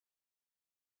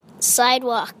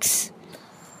sidewalks.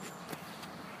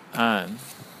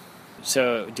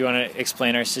 So do you want to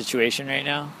explain our situation right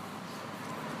now?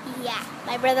 Yeah,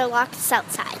 my brother locked us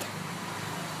outside.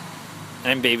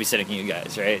 I'm babysitting you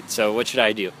guys, right? So what should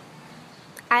I do?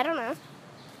 I don't know.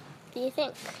 What do you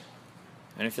think?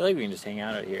 And I feel like we can just hang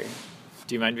out here.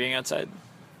 Do you mind being outside?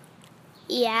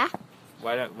 Yeah,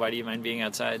 Why do you mind being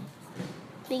outside?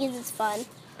 because it's fun.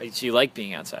 So you like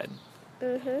being outside?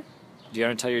 Mm-hmm. Do you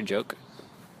want to tell your joke?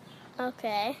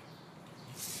 Okay.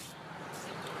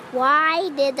 Why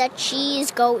did the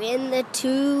cheese go in the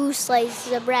 2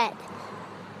 slices of bread?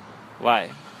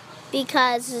 Why?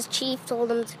 Because his chief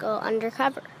told him to go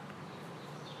undercover.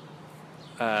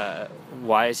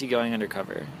 Why is he going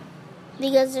undercover?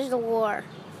 Because there's a war.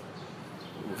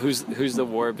 Who's the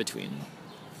war between?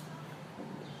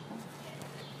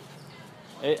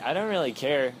 I don't really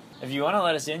care. If you want to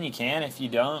let us in, you can. If you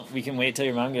don't, we can wait till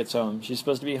your mom gets home. She's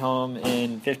supposed to be home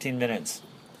in 15 minutes.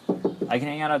 I can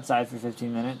hang out outside for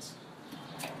 15 minutes.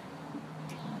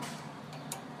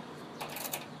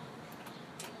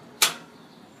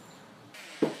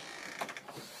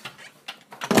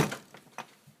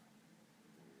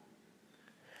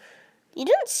 You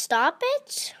didn't stop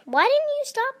it? Why didn't you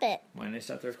stop it? Why did I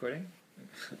stop the recording?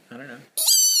 I don't know.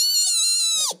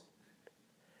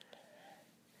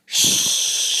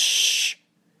 Shh.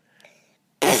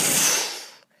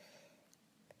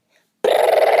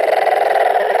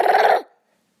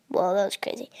 Whoa, that was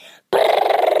crazy.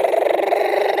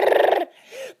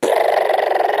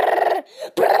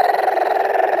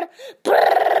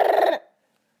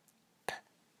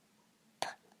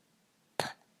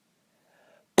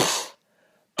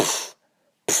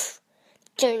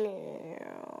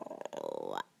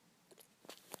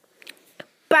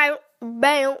 Bow,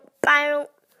 bow, bow,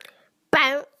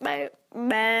 bow, bow, bow.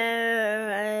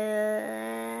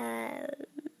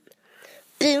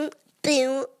 Boom,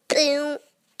 boom, boom,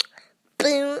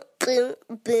 boom, boom,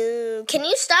 boom. Can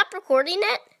you stop recording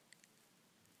it?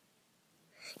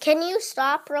 Can you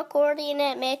stop recording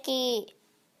it, Mickey?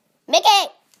 Mickey!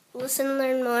 Listen and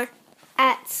learn more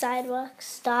at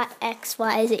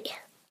sidewalks.xyz.